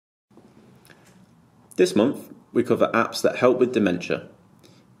This month, we cover apps that help with dementia.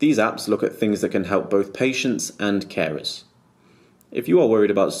 These apps look at things that can help both patients and carers. If you are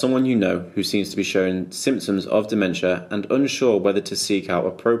worried about someone you know who seems to be showing symptoms of dementia and unsure whether to seek out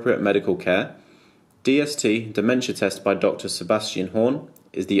appropriate medical care, DST, Dementia Test by Dr. Sebastian Horn,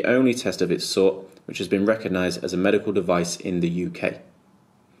 is the only test of its sort which has been recognised as a medical device in the UK.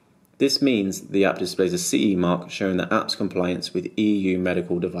 This means the app displays a CE mark showing the app's compliance with EU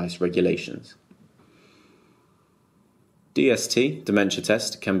medical device regulations. DST, Dementia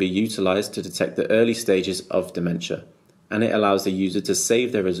Test, can be utilised to detect the early stages of dementia, and it allows the user to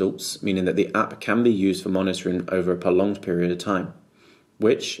save their results, meaning that the app can be used for monitoring over a prolonged period of time,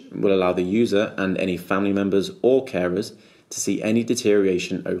 which will allow the user and any family members or carers to see any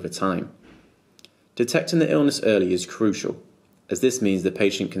deterioration over time. Detecting the illness early is crucial, as this means the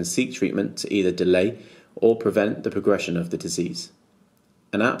patient can seek treatment to either delay or prevent the progression of the disease.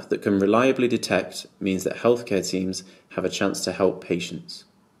 An app that can reliably detect means that healthcare teams have a chance to help patients.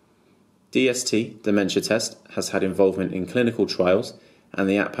 DST, Dementia Test, has had involvement in clinical trials, and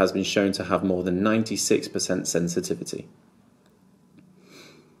the app has been shown to have more than 96% sensitivity.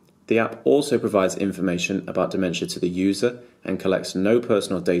 The app also provides information about dementia to the user and collects no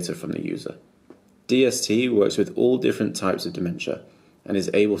personal data from the user. DST works with all different types of dementia and is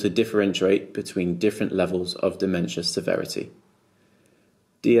able to differentiate between different levels of dementia severity.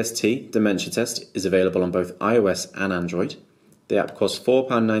 DST, Dementia Test, is available on both iOS and Android. The app costs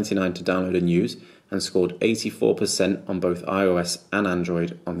 £4.99 to download and use and scored 84% on both iOS and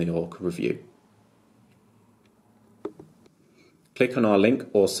Android on the ORCHA review. Click on our link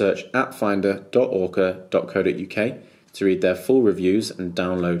or search appfinder.orcha.co.uk to read their full reviews and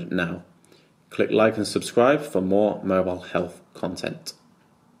download now. Click like and subscribe for more mobile health content.